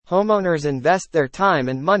homeowners invest their time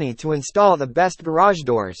and money to install the best garage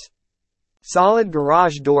doors. Solid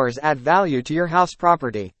garage doors add value to your house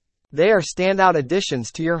property. They are standout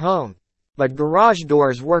additions to your home. But garage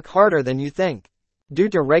doors work harder than you think. Due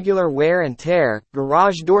to regular wear and tear,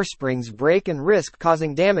 garage door springs break and risk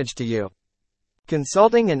causing damage to you.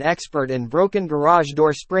 Consulting an expert in broken garage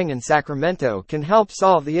door spring in Sacramento can help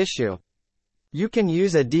solve the issue. You can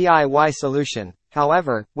use a DIY solution.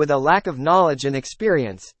 However, with a lack of knowledge and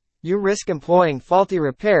experience, you risk employing faulty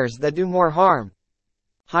repairs that do more harm.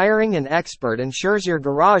 Hiring an expert ensures your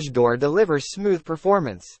garage door delivers smooth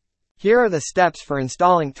performance. Here are the steps for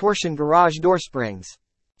installing Torsion garage door springs.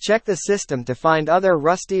 Check the system to find other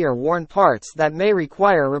rusty or worn parts that may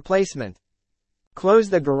require replacement. Close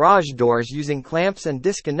the garage doors using clamps and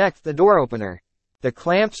disconnect the door opener. The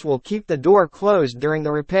clamps will keep the door closed during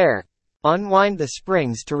the repair. Unwind the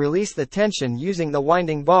springs to release the tension using the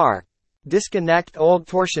winding bar. Disconnect old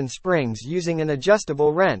torsion springs using an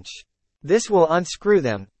adjustable wrench. This will unscrew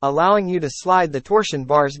them, allowing you to slide the torsion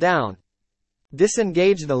bars down.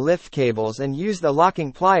 Disengage the lift cables and use the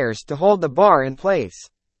locking pliers to hold the bar in place.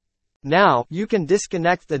 Now, you can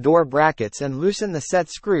disconnect the door brackets and loosen the set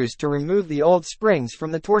screws to remove the old springs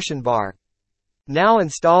from the torsion bar. Now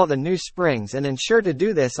install the new springs and ensure to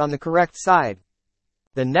do this on the correct side.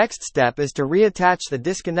 The next step is to reattach the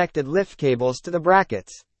disconnected lift cables to the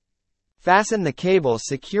brackets. Fasten the cables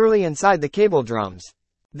securely inside the cable drums.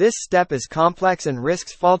 This step is complex and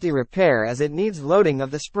risks faulty repair as it needs loading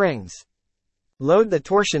of the springs. Load the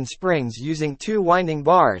torsion springs using 2 winding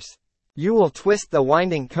bars. You will twist the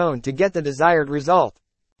winding cone to get the desired result.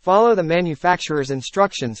 Follow the manufacturer's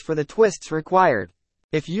instructions for the twists required.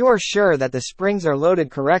 If you are sure that the springs are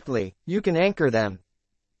loaded correctly, you can anchor them.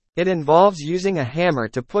 It involves using a hammer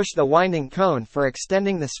to push the winding cone for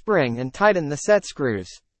extending the spring and tighten the set screws.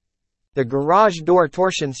 The garage door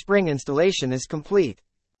torsion spring installation is complete.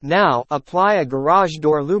 Now, apply a garage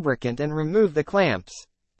door lubricant and remove the clamps.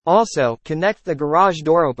 Also, connect the garage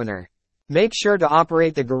door opener. Make sure to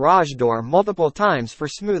operate the garage door multiple times for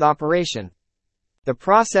smooth operation. The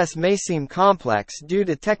process may seem complex due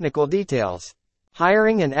to technical details.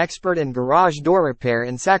 Hiring an expert in garage door repair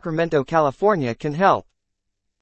in Sacramento, California can help.